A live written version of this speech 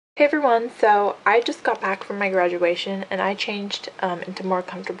Hey everyone, so I just got back from my graduation and I changed into more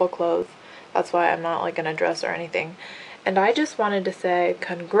comfortable clothes. That's why I'm not like in a dress or anything. And I just wanted to say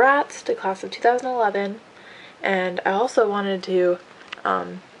congrats to class of 2011, and I also wanted to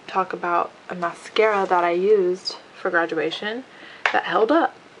talk about a mascara that I used for graduation that held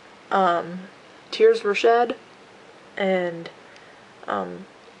up. Tears were shed, and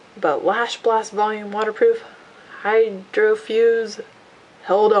but Lash Blast Volume Waterproof Hydrofuse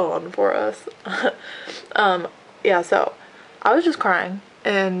held on for us. Yeah, so I was just crying,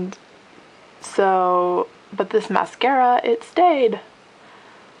 and so, but this mascara, it stayed.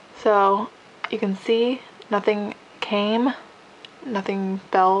 So you can see nothing came, nothing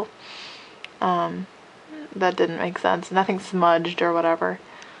fell. That didn't make sense. Nothing smudged or whatever.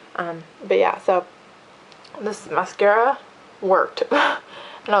 But yeah, so this mascara worked. And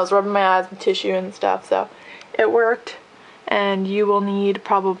I was rubbing my eyes with tissue and stuff, so it worked. And you will need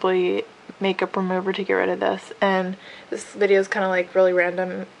probably makeup remover to get rid of this. And this video is kind of like really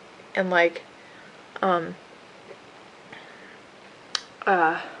random and like really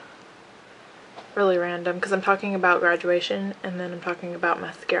random because I'm talking about graduation and then I'm talking about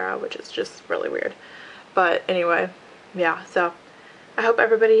mascara, which is just really weird. But anyway, yeah, so I hope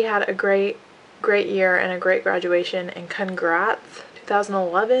everybody had a great year and a great graduation, and congrats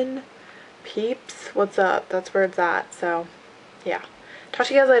 2011 peeps. What's up? That's where it's at. So yeah, talk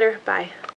to you guys later. Bye.